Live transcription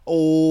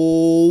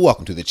Oh,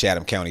 welcome to the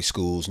Chatham County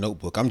Schools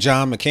Notebook. I'm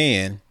John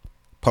McCann,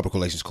 Public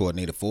Relations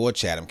Coordinator for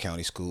Chatham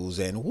County Schools.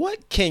 And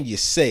what can you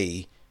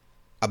say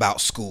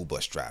about school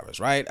bus drivers,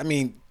 right? I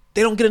mean,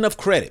 they don't get enough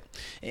credit.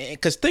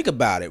 Because think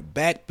about it,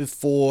 back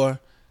before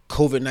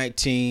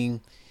COVID-19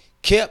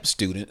 kept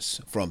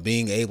students from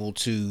being able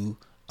to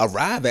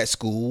arrive at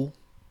school,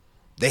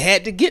 they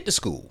had to get to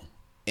school.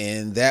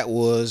 And that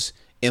was,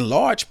 in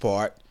large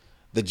part,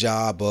 the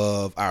job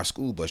of our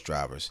school bus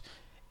drivers.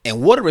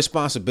 And what a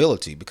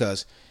responsibility,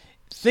 because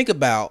think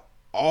about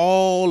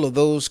all of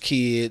those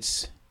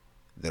kids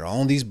that are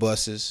on these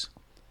buses,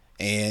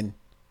 and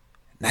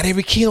not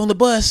every kid on the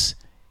bus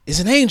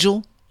is an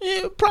angel.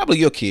 Yeah, probably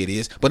your kid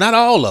is, but not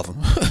all of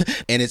them.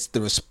 And it's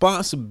the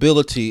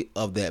responsibility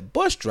of that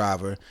bus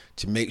driver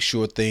to make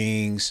sure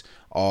things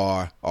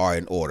are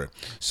in order.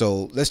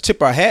 So let's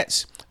tip our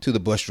hats to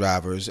the bus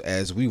drivers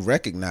as we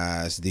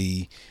recognize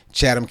the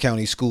Chatham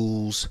County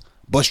Schools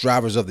Bus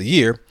Drivers of the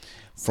Year.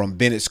 From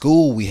Bennett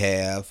School, we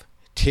have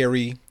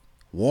Terry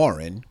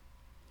Warren.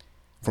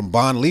 From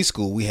Bond Lee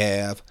School, we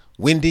have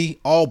Wendy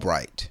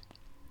Albright.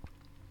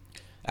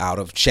 Out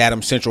of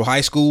Chatham Central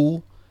High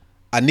School,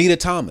 Anita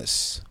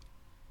Thomas.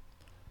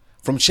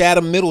 From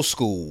Chatham Middle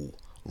School,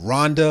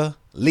 Rhonda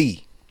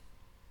Lee.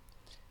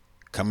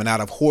 Coming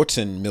out of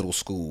Horton Middle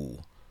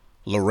School,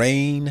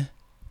 Lorraine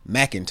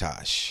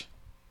McIntosh.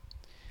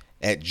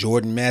 At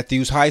Jordan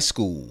Matthews High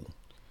School,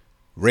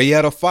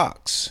 Rayetta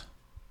Fox.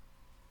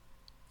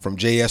 From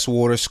J.S.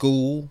 Waters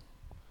School,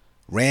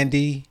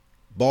 Randy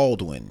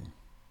Baldwin.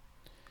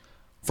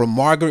 From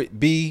Margaret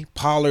B.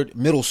 Pollard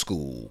Middle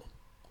School,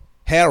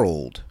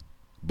 Harold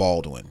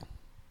Baldwin.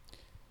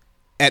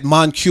 At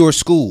Moncure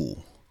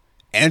School,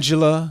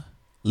 Angela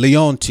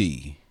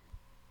Leonti.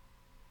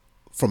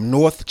 From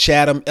North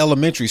Chatham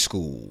Elementary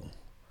School,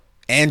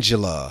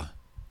 Angela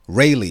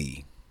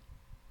Rayleigh.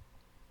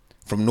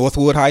 From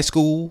Northwood High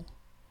School,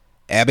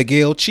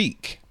 Abigail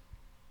Cheek.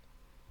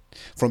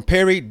 From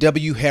Perry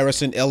W.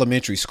 Harrison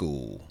Elementary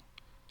School,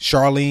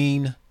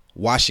 Charlene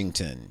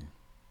Washington.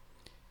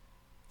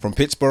 From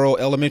Pittsboro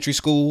Elementary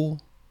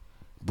School,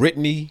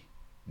 Brittany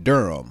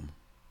Durham.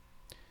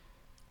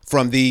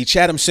 From the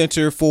Chatham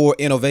Center for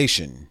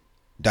Innovation,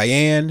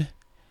 Diane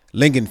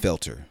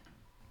Lingenfelter.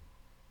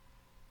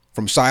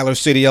 From Siler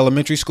City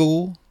Elementary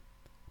School,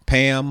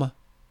 Pam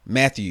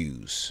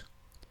Matthews.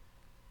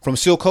 From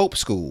Silk Hope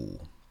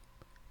School,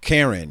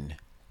 Karen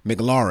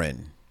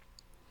McLaurin.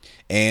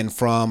 And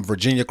from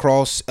Virginia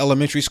Cross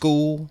Elementary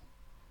School,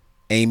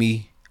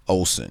 Amy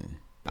Olson.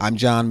 I'm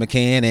John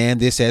McCann, and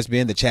this has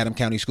been the Chatham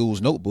County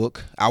Schools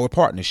Notebook, our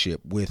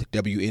partnership with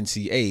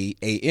WNCA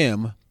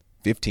AM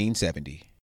 1570.